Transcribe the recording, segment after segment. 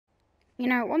You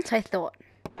know, once I thought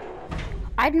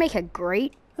I'd make a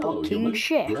great cooking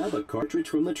chef. Grab a cartridge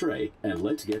from the tray and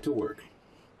let's get to work.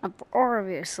 I've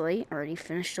obviously already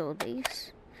finished all of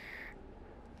these.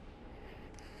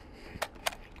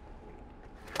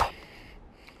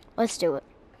 Let's do it.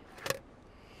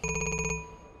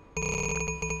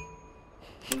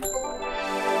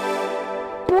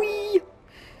 Whee!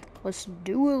 Let's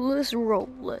do it, let's roll,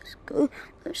 let's go,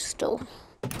 let's still.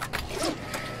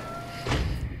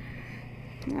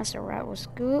 That's alright, let's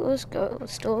go, let's still.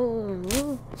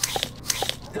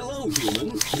 Hello, human.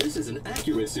 This is an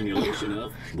accurate simulation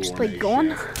of just like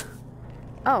gone.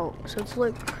 Oh, so it's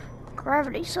like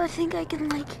gravity, so I think I can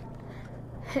like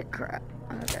hit crap.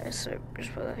 Okay, so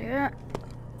just put that here.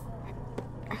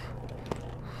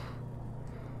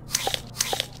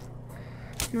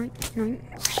 Noink.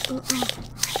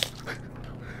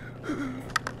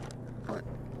 What?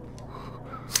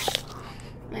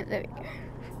 Yeah, there we go.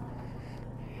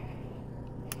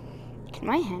 Can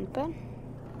my hand burn?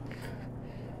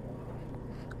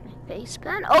 My face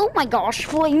burn? Oh my gosh,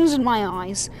 flames in my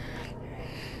eyes.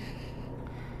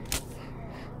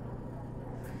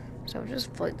 So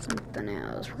just float something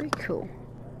out. That's pretty cool.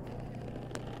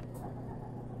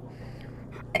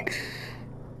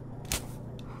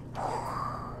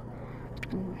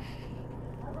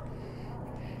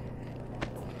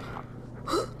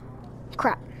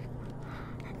 Crap.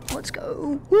 Let's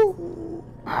go. Woo.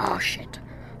 Oh shit.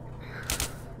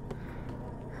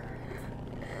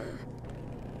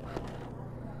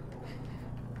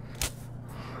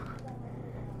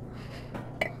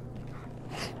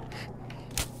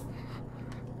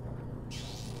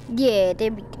 Yeah,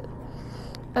 there we go.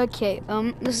 Okay,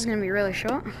 this is gonna be really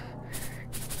short.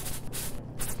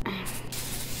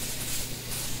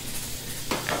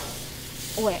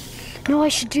 Wait, no, I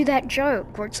should do that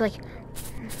joke where it's like a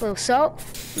little salt,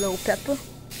 a little pepper.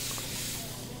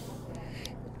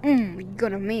 We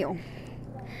got a meal.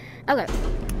 Okay,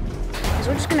 so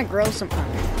we're just gonna grill some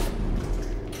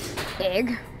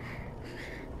egg.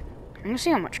 I'm gonna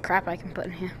see how much crap I can put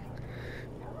in here.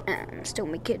 And still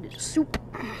make it into soup.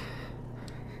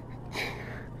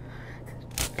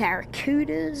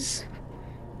 Barracudas.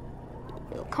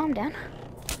 Calm down.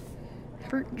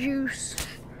 Fruit juice.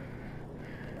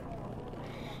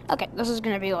 Okay, this is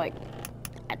gonna be like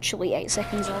actually 8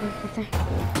 seconds long, I think.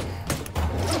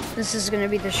 This is gonna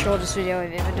be the shortest video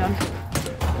I've ever done.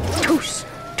 Toast!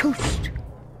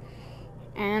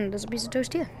 And there's a piece of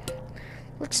toast here.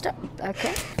 Let's start.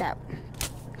 Okay, that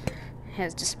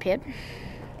has disappeared.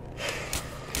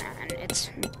 And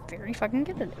it's very fucking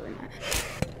good at doing that.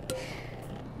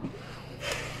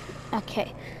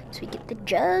 Okay, so we get the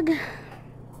jug.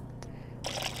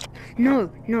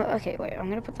 No, okay, wait, I'm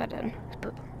gonna put that in.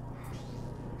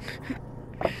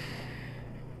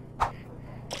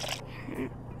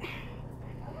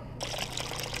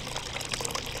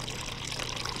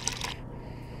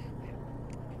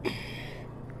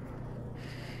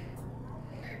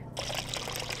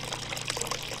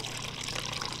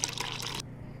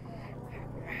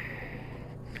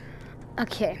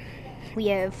 Okay, we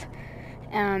have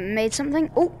made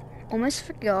something. Oh, almost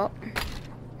forgot.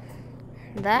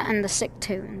 That and the sick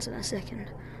tunes in a second.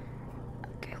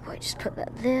 Okay, we'll just put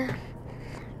that there.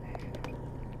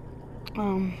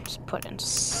 Just put it into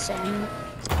sand.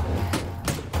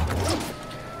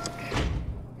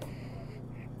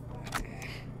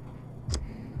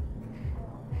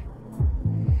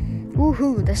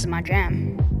 Woohoo, this is my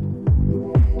jam.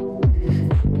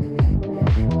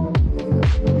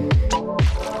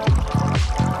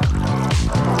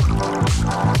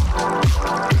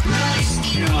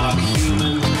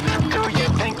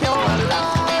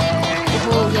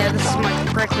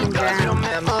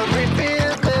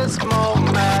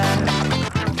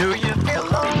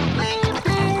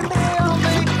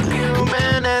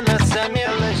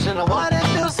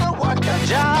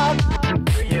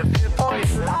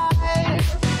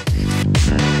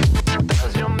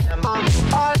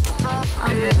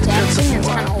 Dancing is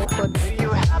kind of awkward.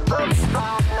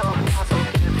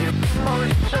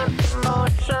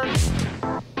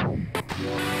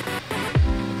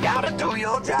 Gotta do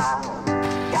your job,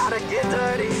 gotta get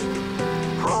dirty.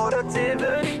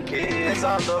 Productivity is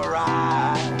on the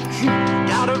rise.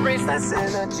 Gotta raise that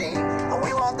synergy, and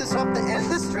we want this up the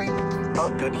industry. A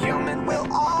good human will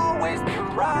always be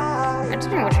right. I just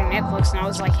been watching Netflix and I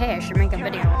was like, hey, I should make a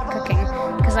video on cooking.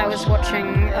 Because I was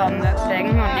watching that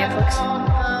thing on Netflix.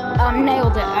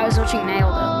 Nailed It. I was watching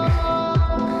Nailed It.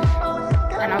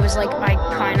 And I was like, I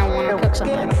kind of want to cook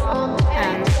something.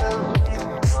 And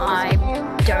I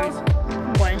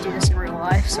don't want to do this in real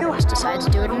life, so I just decided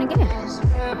to do it in a game.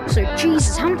 So,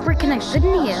 Jesus, how much freaking I fit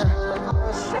in here?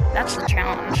 That's the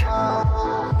challenge.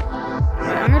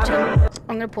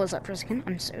 I'm gonna pause that for a second.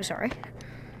 I'm so sorry.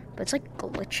 But it's like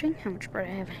glitching how much bread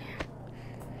I have in here.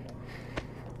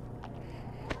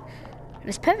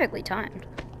 It's perfectly timed.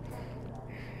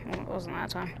 Well, it wasn't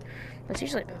that time. But it's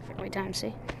usually perfectly timed,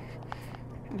 see?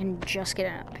 I can just get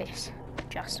it at pace.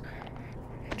 Just.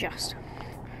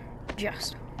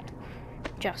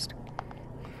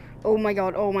 Oh my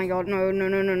god,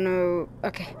 no.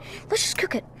 Okay, let's just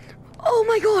cook it. Oh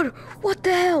my god, what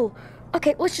the hell?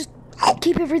 Okay, let's just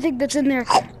keep everything that's in there.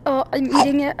 I'm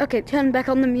eating it. Okay, turn back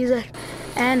on the music.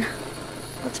 And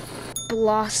let's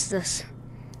blast this.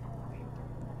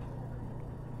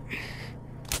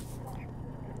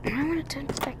 I want to turn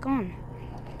it back on.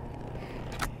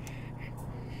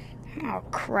 Oh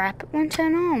crap, it won't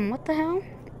turn on. What the hell?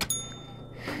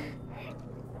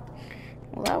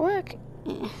 Will that work?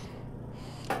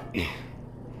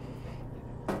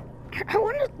 I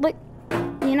want to, like,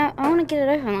 you know, I want to get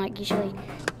it open. Like, usually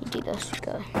you do this.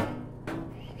 Go.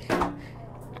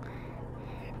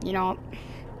 You know.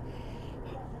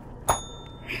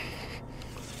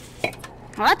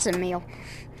 Well, that's a meal.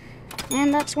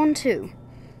 And that's one too.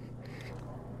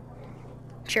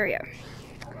 Cheerio.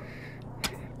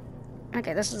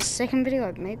 Okay, this is the second video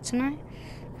I've made tonight.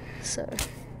 So,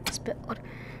 it's a bit odd.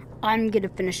 I'm gonna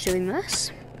finish doing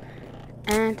this.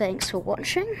 And thanks for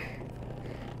watching.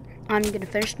 I'm gonna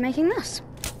finish making this.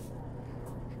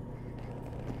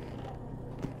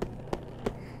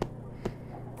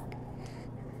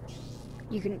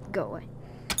 You can go away.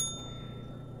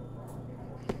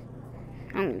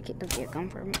 I'm gonna keep the video going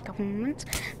for a couple more minutes.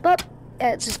 But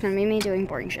it's just gonna be me doing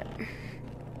boring shit.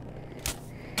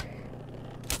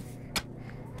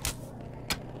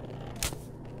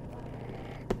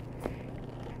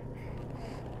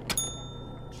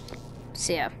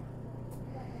 See ya.